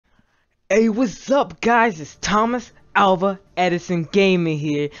Hey, what's up, guys? It's Thomas Alva Edison Gaming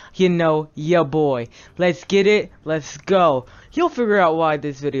here. You know, ya boy. Let's get it. Let's go. You'll figure out why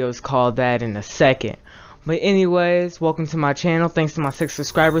this video is called that in a second. But anyways, welcome to my channel. Thanks to my 6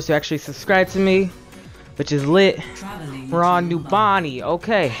 subscribers who actually subscribed to me, which is lit. We're on New Bonnie.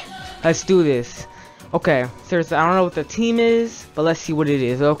 Okay, let's do this. Okay, seriously, I don't know what the team is, but let's see what it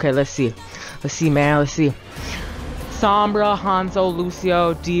is. Okay, let's see. Let's see, man. Let's see. Sombra, Hanzo,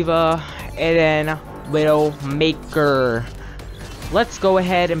 Lucio, Diva, Eden, Widowmaker. Let's go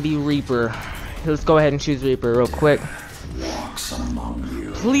ahead and be Reaper. Let's go ahead and choose Reaper real quick.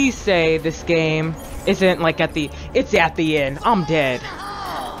 Please say this game isn't like it's at the end. I'm dead.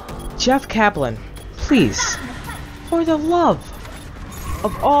 Jeff Kaplan, please, for the love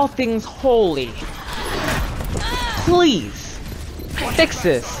of all things holy, please fix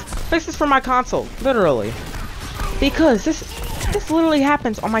this. Fix this for my console, literally. Because this literally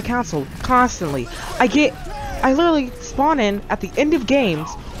happens on my console constantly. I literally spawn in at the end of games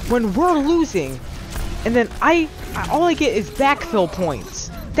when we're losing, and then all I get is backfill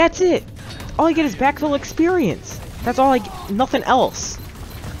points. That's it. All I get is backfill experience. That's all I get, nothing else.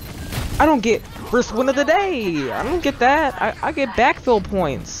 I don't get first win of the day. I don't get that. I get backfill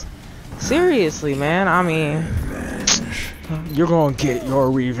points. Seriously, man. I mean, you're gonna get your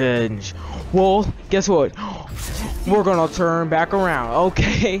revenge. Well, guess what? We're gonna turn back around.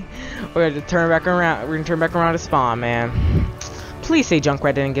 Okay, we're gonna turn back around. We're gonna turn back around to spawn, man. Please say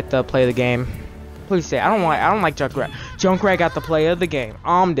Junkrat didn't get the play of the game. Please say I don't like Junkrat. Junkrat got the play of the game.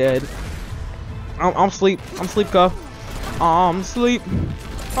 I'm dead. I'm sleep. I'm sleep. Go. I'm sleep.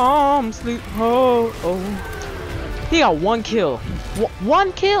 I'm sleep. Oh. He got 1 kill.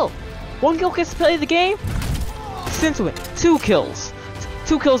 One kill. 1 kill gets to play the game. Since when? 2 kills.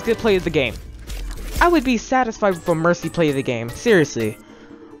 2 kills get play of the game. I would be satisfied with a Mercy play of the game. Seriously.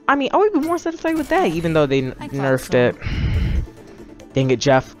 I mean, I would be more satisfied with that, even though they nerfed it. Dang it,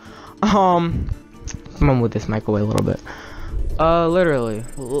 Jeff. I'm gonna move this mic away a little bit. Literally.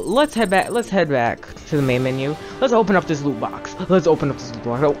 Let's head back to the main menu. Let's open up this loot box.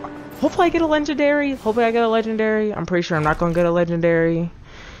 Hopefully I get a legendary. I'm pretty sure I'm not gonna get a legendary.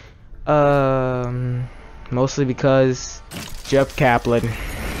 Mostly because Jeff Kaplan.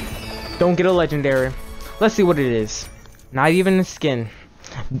 Don't get a legendary. Let's see what it is. Not even a skin.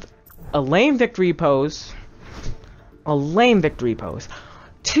 A lame victory pose.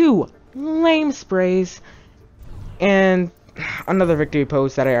 2 lame sprays. And another victory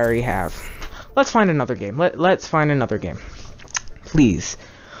pose that I already have. Let's find another game. Let's find another game. Please,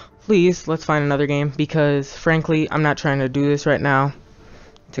 let's find another game. Because, frankly, I'm not trying to do this right now.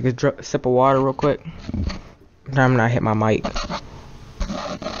 Take a sip of water real quick. I'm gonna hit my mic.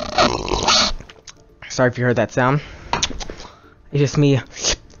 Sorry if you heard that sound. It's just me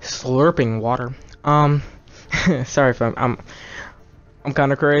slurping water. Sorry if I'm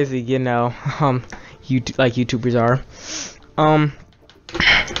kind of crazy, you know. Like YouTubers are.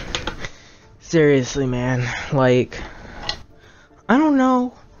 Seriously, man. Like, I don't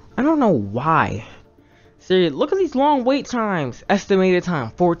know why. Seriously, look at these long wait times. Estimated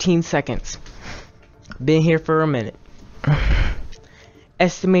time 14 seconds. Been here for a minute.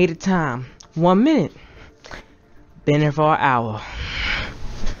 Estimated time 1 minute. Been here for an hour.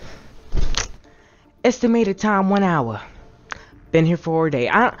 Estimated time 1 hour. Been here for a day.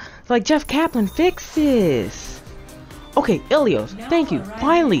 Like Jeff Kaplan, fix this. Okay, Ilios, thank you.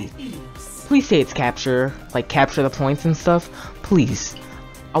 Finally. Please say it's capture, like capture the points and stuff. Please.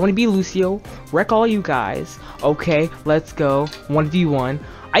 I want to be Lucio. Wreck all you guys. Okay, let's go. 1v1.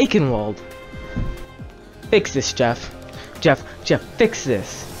 Eichenwald. Fix this, Jeff. Jeff, fix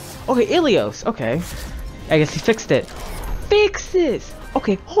this. Okay, Ilios. Okay. I guess he fixed it. Fix this!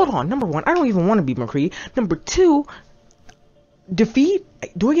 Okay, hold on. Number 1, I don't even want to be McCree. Number 2, defeat?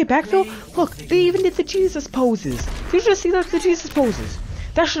 Do I get backfill? Look, they even did the Jesus poses. Did you just see the Jesus poses?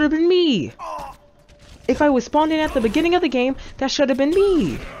 That should have been me. If I was spawned in at the beginning of the game, that should have been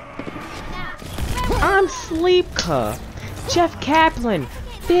me. I'm Sleepka. Jeff Kaplan,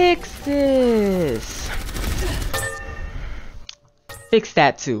 fix this. Fix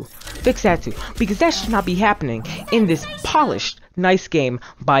that too. Because that should not be happening in this polished, nice game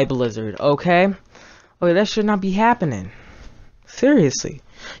by Blizzard, okay? Okay, that should not be happening. Seriously.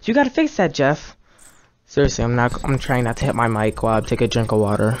 You gotta fix that, Jeff. Seriously, I'm trying not to hit my mic while I take a drink of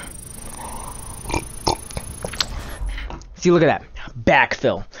water. See, look at that.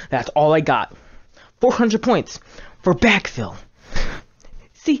 Backfill. That's all I got. 400 points for backfill.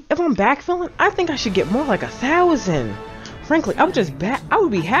 See, if I'm backfilling, I think I should get more like 1,000. Frankly, I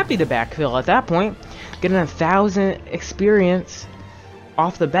would be happy to backfill at that point. Getting 1,000 experience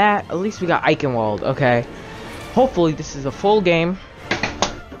off the bat, at least we got Eichenwald, okay? Hopefully this is a full game.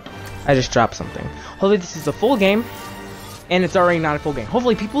 I just dropped something. Hopefully this is a full game, and it's already not a full game.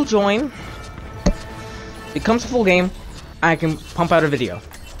 Hopefully people join, becomes a full game, I can pump out a video,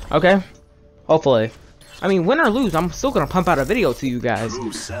 okay? Hopefully. I mean, win or lose, I'm still gonna pump out a video to you guys.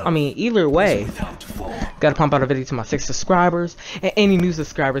 I mean, either way, gotta pump out a video to my 6 subscribers and any new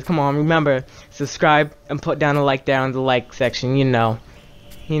subscribers. Come on, remember, subscribe and put down a like down in the like section. You know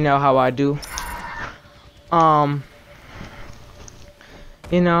how I do.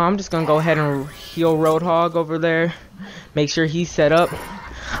 You know, I'm just gonna go ahead and heal Roadhog over there. Make sure he's set up.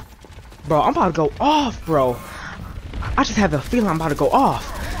 Bro, I'm about to go off, bro. I just have a feeling I'm about to go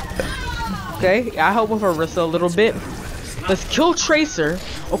off. Okay, I help with Arissa a little bit. Let's kill Tracer.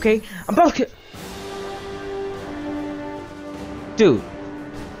 Okay, I'm about to kill. Dude.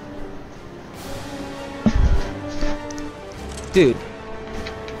 Dude.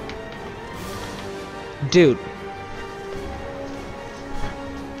 Dude.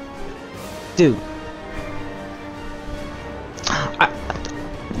 Dude.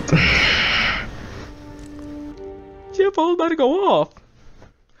 Jeff, I was about to go off.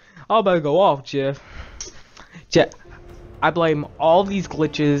 I was about to go off, Jeff. I blame all these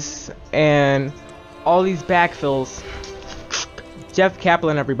glitches and all these backfills. Jeff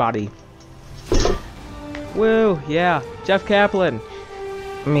Kaplan, everybody. Woo, yeah, Jeff Kaplan.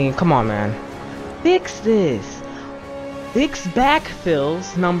 I mean, come on, man. Fix this. Fix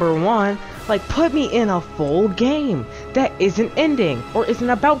backfills, number one. Like, put me in a full game that isn't ending or isn't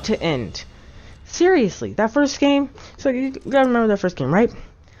about to end. Seriously, that first game. So you gotta remember that first game, right?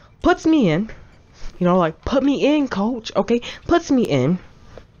 Puts me in. You know, like, put me in, coach. Okay, puts me in.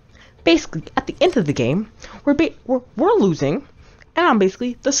 Basically, at the end of the game, we're losing, and I'm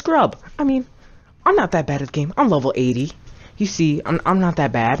basically the scrub. I mean, I'm not that bad at the game. I'm level 80. You see, I'm not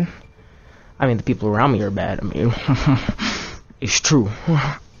that bad. I mean, the people around me are bad. I mean, it's true.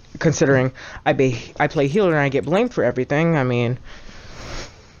 Considering I play healer and I get blamed for everything. I mean,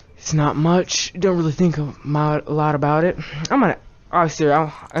 it's not much. Don't really think a lot about it. I'm gonna. Obviously, in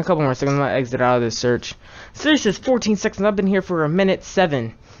a couple more seconds, I'm gonna exit out of this search. Search says 14 seconds. I've been here for a minute,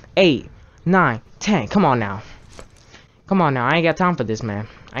 7, 8, 9, 10. Come on now. Come on now. I ain't got time for this, man.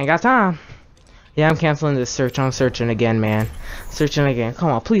 I ain't got time. Yeah, I'm canceling this search. I'm searching again, man. Searching again. Come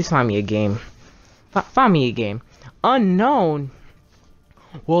on, please find me a game. Find me a game. Unknown.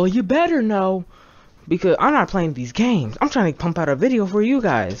 Well, you better know, because I'm not playing these games. I'm trying to pump out a video for you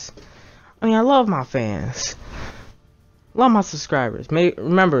guys. I mean, I love my fans. Love my subscribers.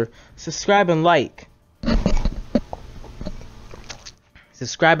 Remember, subscribe and like.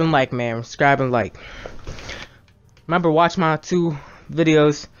 Subscribe and like, man. Subscribe and like. Remember, watch my 2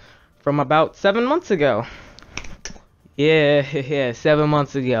 videos from about 7 months ago. Yeah, 7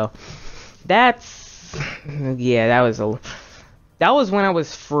 months ago. That was when I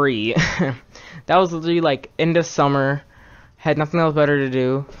was free. That was literally like end of summer. Had nothing else better to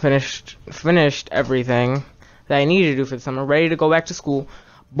do. Finished everything that I needed to do for the summer. Ready to go back to school.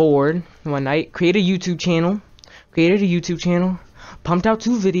 Bored one night. Created a YouTube channel. Pumped out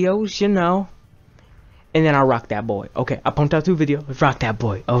 2 videos, you know. And then I rocked that boy. Okay, I pumped out 2 videos. Rocked that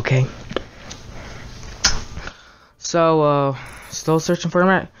boy. Okay. So, still searching for a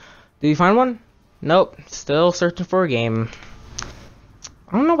map. Did you find one? Nope. Still searching for a game.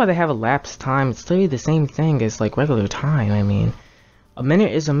 I don't know why they have elapsed time. It's literally the same thing as like regular time. I mean, a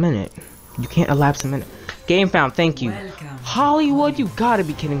minute is a minute. You can't elapse a minute. Game found. Thank you. Hollywood, you gotta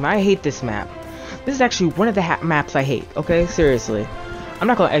be kidding me. I hate this map. This is actually one of the maps I hate. Okay, seriously. I'm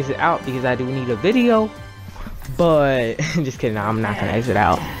not gonna exit out because I do need a video. But just kidding. No, I'm not gonna exit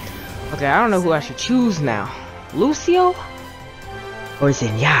out. Okay, I don't know who I should choose now. Lucio or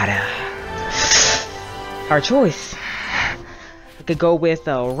Zenyatta? Hard choice. I could go with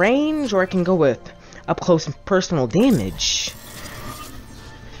range, or I can go with up close and personal damage.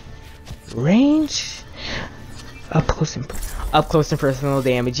 Range, up close and personal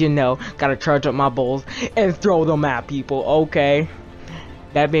damage. You know, gotta charge up my bowls and throw them at people. Okay,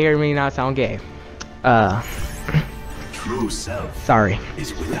 that may or may not sound gay. True self sorry.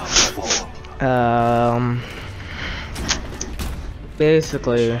 is without form.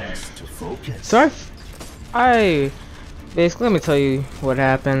 Basically, so I basically, let me tell you what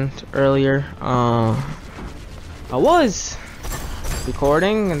happened earlier. I was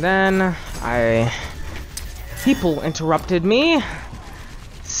recording and then people interrupted me,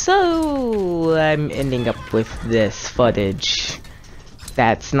 so I'm ending up with this footage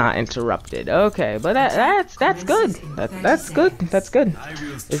that's not interrupted. Okay, but that's good. That's good.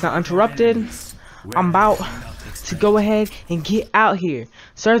 It's not interrupted. I'm about to go ahead and get out here.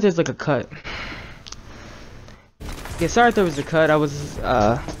 Sorry if there's like a cut. Yeah, sorry if there was a cut. I was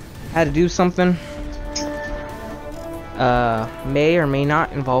had to do something. May or may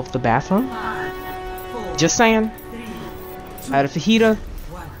not involve the bathroom. Just saying. I had a fajita.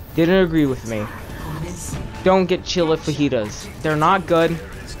 Didn't agree with me. Don't get chili fajitas. They're not good.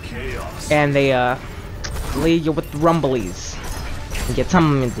 And they leave you with rumblies. And get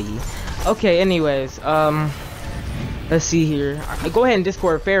tummy. Okay, anyways, let's see here. I go ahead and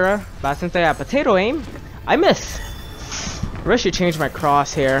Discord Farah, but since I have potato aim, I miss. I really should change my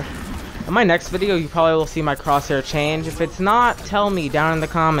crosshair. In my next video, you probably will see my crosshair change. If it's not, tell me down in the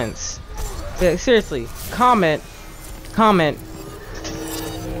comments. Seriously, comment.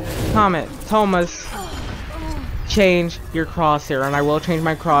 Thomas, change your crosshair, and I will change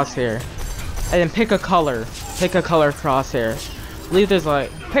my crosshair. And then pick a color. Pick a color crosshair. Leave this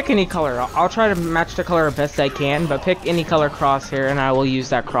like, pick any color. I'll try to match the color best I can, but pick any color crosshair, and I will use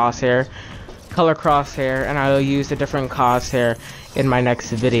that crosshair. Color crosshair, and I will use a different crosshair in my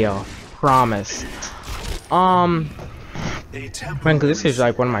next video. Promise. Frankly, this is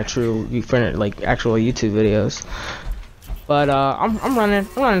like one of my true, like actual YouTube videos. But I'm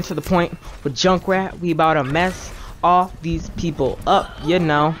running to the point with Junkrat. We about to mess all these people up, you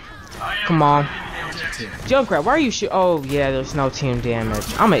know. Come on, Junkrat. Why are you oh yeah, there's no team damage.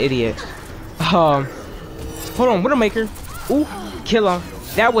 I'm an idiot. Hold on, Widowmaker. Ooh, kill him.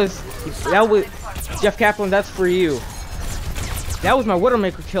 That was Jeff Kaplan. That's for you. That was my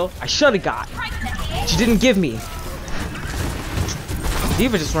Widowmaker kill. I should have got. She didn't give me.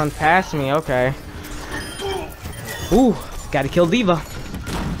 Diva just runs past me. Okay. Ooh, gotta kill Diva.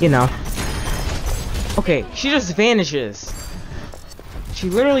 You know. Okay, she just vanishes. She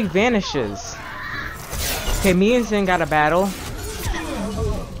literally vanishes. Okay, me and Zen got a battle.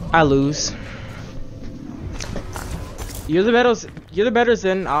 I lose. You're the better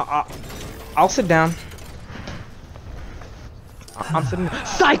Zen. I'll sit down. I'm sitting.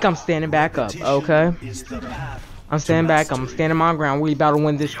 Psych! I'm standing back up. Okay. I'm standing back. I'm standing my ground. We about to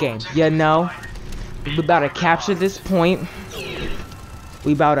win this game. You know. We about to capture this point.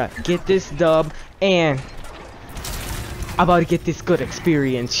 We about to get this dub, and I'm about to get this good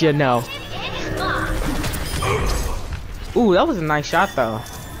experience. You know. Ooh, that was a nice shot though.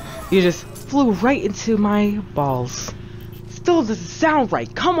 You just flew right into my balls. Still doesn't sound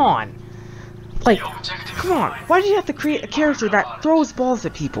right. Come on. Like, come on. Why did you have to create a character that throws balls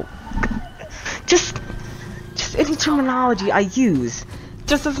at people? Just any terminology I use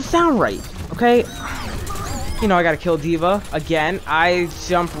just doesn't sound right, okay? You know, I gotta kill Diva again. I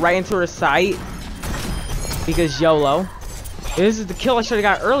jumped right into her sight because YOLO. This is the kill I should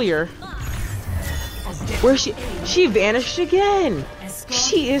have got earlier. Where she vanished again.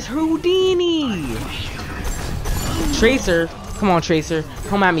 She is Houdini. Tracer, come on, Tracer.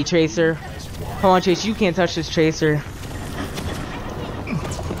 Come at me, Tracer. Come on, Tracer. You can't touch this, Tracer.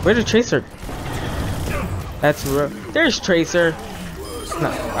 Where's the Tracer? That's there's Tracer. No,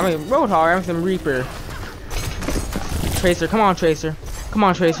 I mean Roadhog. I'm some Reaper. Tracer, come on, Tracer. Come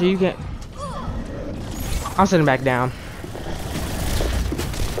on, Tracer. You can't. I'm sitting back down.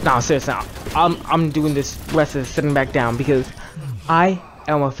 No, seriously, I'm doing this rest of sitting back down because I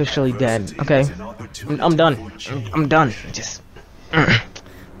am officially dead. Okay, I'm done. I'm done. Just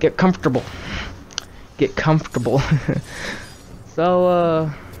get comfortable. Get comfortable.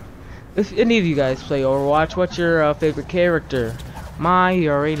 So, if any of you guys play Overwatch, what's your favorite character? You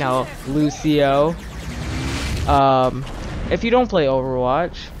already know, Lucio. If you don't play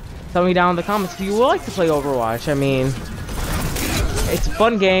Overwatch, tell me down in the comments if you would like to play Overwatch. I mean, it's a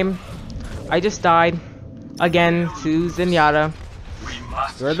fun game. I just died again to Zenyatta.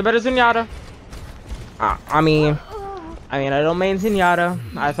 You're the better Zenyatta. I mean, I don't main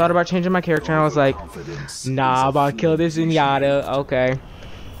Zenyatta. I thought about changing my character and I was like, nah, I'm about to kill this Zenyatta. Okay.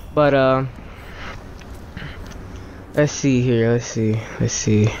 But, let's see here. Let's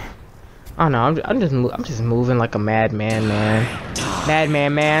see. Oh no, I'm just moving like a madman, man.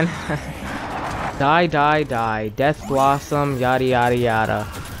 Madman, man. Die. Death Blossom, yada yada yada.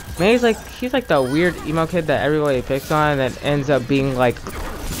 Man, he's like the weird emo kid that everybody picks on that ends up being like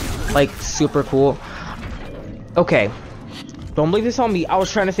super cool. Okay. Don't believe this on me. I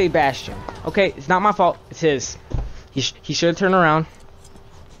was trying to save Bastion. Okay, it's not my fault. It's his. He should have turned around.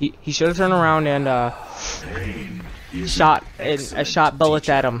 He should have turned around and shot bullets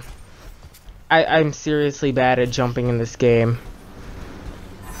at him. I'm seriously bad at jumping in this game.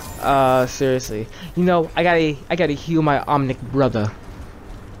 Seriously. You know, I gotta heal my Omnic brother.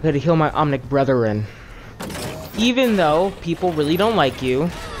 I gotta heal my Omnic brethren. Even though people really don't like you,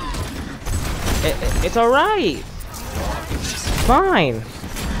 It's alright. Fine.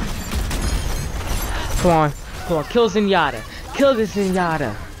 Come on. Come on. Kill Zenyatta. Kill this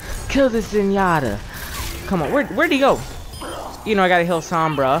Zenyatta. Kill this Zenyatta. Come on. Where'd he go? You know I gotta heal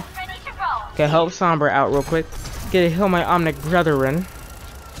Sombra. Okay, help Sombra out real quick. Gotta heal my Omnic brethren.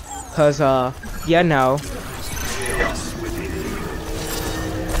 Cause, yeah, no.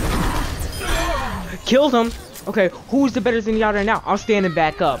 Killed him. Okay, who's the better Zenyatta now? I'm standing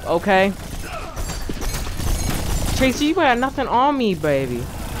back up, okay? Tracy, you got nothing on me, baby.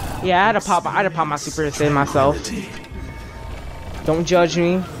 Yeah, I'd have popped my super to save myself. Don't judge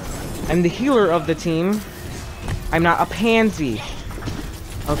me. I'm the healer of the team. I'm not a pansy.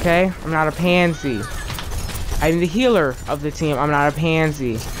 Okay? I'm not a pansy. I'm the healer of the team. I'm not a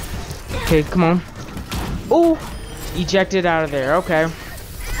pansy. Okay, come on. Ooh! Ejected out of there. Okay.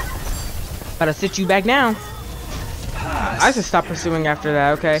 Gotta sit you back down. I should stop pursuing after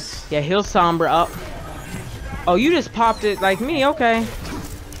that. Okay. Yeah, heal Sombra up. Oh, you just popped it like me. Okay.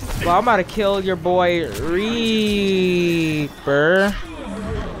 Well, I'm about to kill your boy Reaper.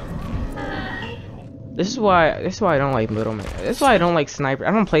 This is why I don't like middlemen. This is why I don't like snipers.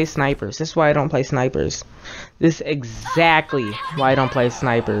 I don't play snipers. This is why I don't play snipers. This is exactly why I don't play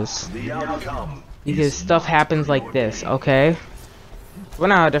snipers. Because stuff happens like this, okay? We're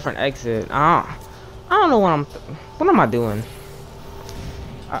not a different exit. I don't know what am I doing?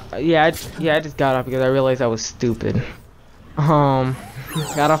 Yeah, I just got up because I realized I was stupid. Got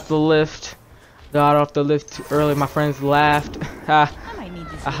off the lift. Got off the lift too early. My friends laughed. Ha.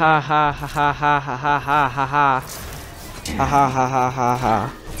 Ha ha ha ha ha ha ha ha ha ha ha ha ha ha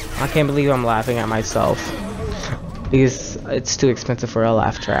ha. I can't believe I'm laughing at myself because it's too expensive for a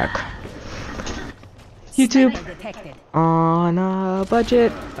laugh track. YouTube on a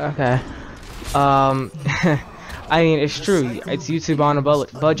budget. Okay. I mean, it's true. It's YouTube on a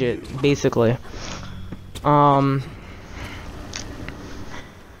budget, basically. Come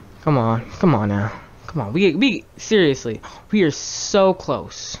on now. Come on. We seriously, we are so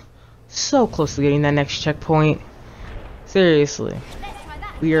close to getting that next checkpoint. Seriously,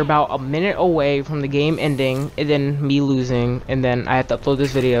 we are about a minute away from the game ending and then me losing, and then I have to upload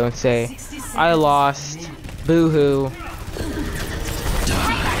this video and say I lost. Boo-hoo.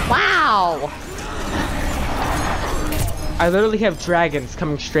 Wow. I literally have dragons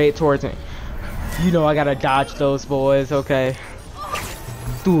coming straight towards me. You know I gotta dodge those boys, okay?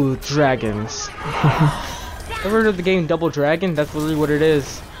 Dude, dragons. Ever heard of the game Double Dragon? That's literally what it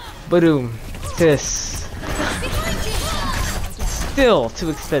is. Boom. This. Still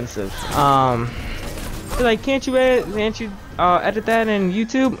too expensive. Like, can't you edit that in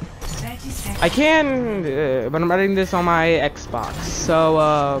YouTube? I can, but I'm editing this on my Xbox.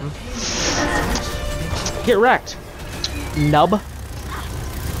 So, get wrecked. Nub.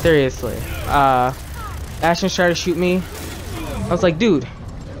 Seriously. Bastion's trying to shoot me. I was like, dude,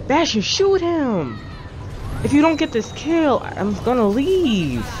 Bastion, shoot him. If you don't get this kill, I'm gonna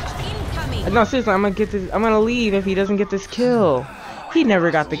leave. No, seriously, I'm gonna leave if he doesn't get this kill. He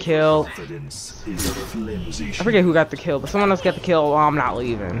never got the kill. I forget who got the kill, but someone else got the kill. Well, I'm not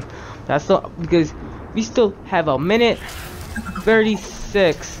leaving. That's still because we still have a minute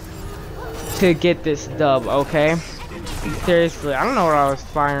 36 to get this dub. Okay. Seriously, I don't know what I was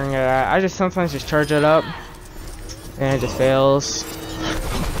firing it at. I just sometimes just charge it up and it just fails.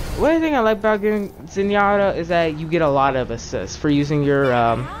 One thing I like about getting Zenyatta is that you get a lot of assists for using your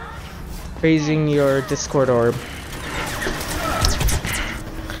Discord orb.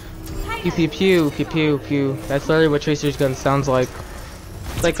 Pew pew pew pew pew pew. That's literally what Tracer's gun sounds like.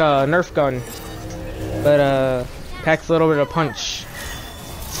 It's like a Nerf gun, but packs a little bit of punch.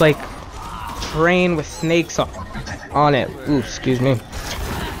 It's like train with snakes on it. Ooh, excuse me.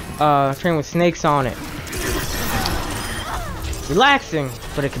 Train with snakes on it. Relaxing,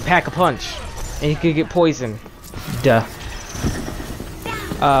 but it can pack a punch, and you can get poisoned. Duh.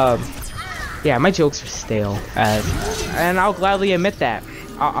 Yeah, my jokes are stale, and I'll gladly admit that.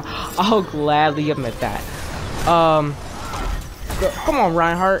 I'll gladly admit that. Come on,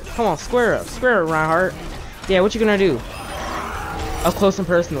 Reinhardt. Come on, square up, Reinhardt. Yeah, what you gonna do? Up close and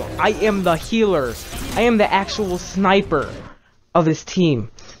personal. I am the healer. I am the actual sniper of this team.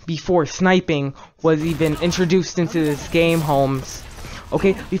 Before sniping was even introduced into this game, Holmes.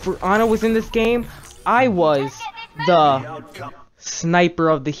 Okay, before Ana was in this game, I was the sniper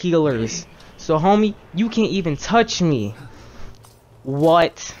of the healers. So, homie, you can't even touch me.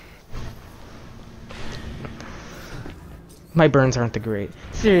 What? My burns aren't the great.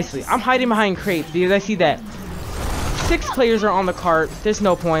 Seriously, I'm hiding behind crates because I see that 6 players are on the cart. There's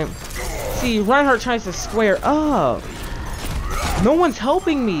no point. See, Reinhardt tries to square up. No one's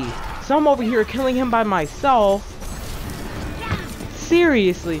helping me. So I'm over here killing him by myself.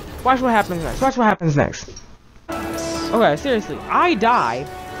 Seriously. Watch what happens next. Watch what happens next. Okay, seriously. I die.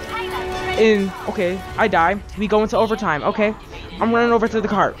 I die. We go into overtime. Okay. I'm running over to the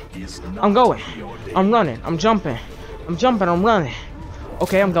cart. I'm going. I'm running. I'm jumping. I'm jumping. I'm running.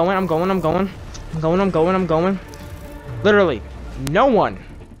 Okay, I'm going. Literally, no one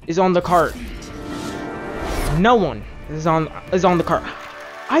is on the cart. No one is on the cart.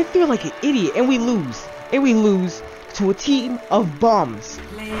 I feel like an idiot, and we lose. To a team of bums.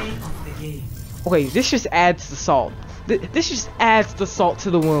 Okay, this just adds the salt. This just adds the salt to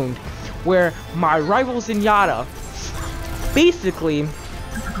the wound, where my rival Zenyatta basically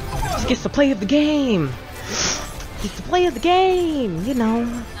just gets to play the game. You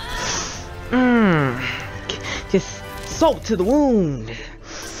know. Just salt to the wound.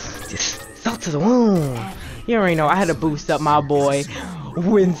 You already know I had to boost up my boy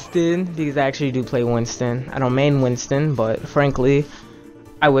Winston, because I actually do play Winston. I don't main Winston, but frankly,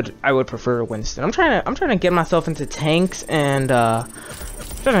 I would prefer Winston. I'm trying to get myself into tanks and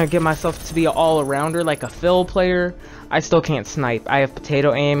trying to get myself to be an all-arounder like a Phil player. I still can't snipe. I have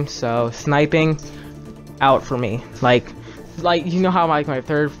potato aim, so sniping out for me. Like you know how my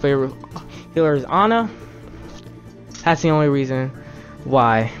third favorite healer is Ana. That's the only reason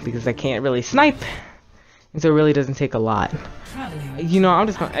why, because I can't really snipe, and so it really doesn't take a lot. You know, I'm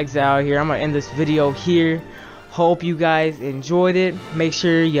just gonna exit out here. I'm gonna end this video here. Hope you guys enjoyed it. Make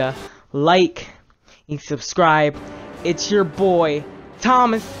sure you like and subscribe. It's your boy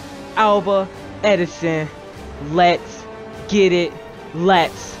Thomas Alva Edison. Let's get it.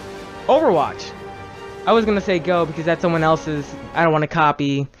 Let's Overwatch. I was gonna say go because that's someone else's. I don't want to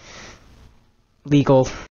copy. Legal.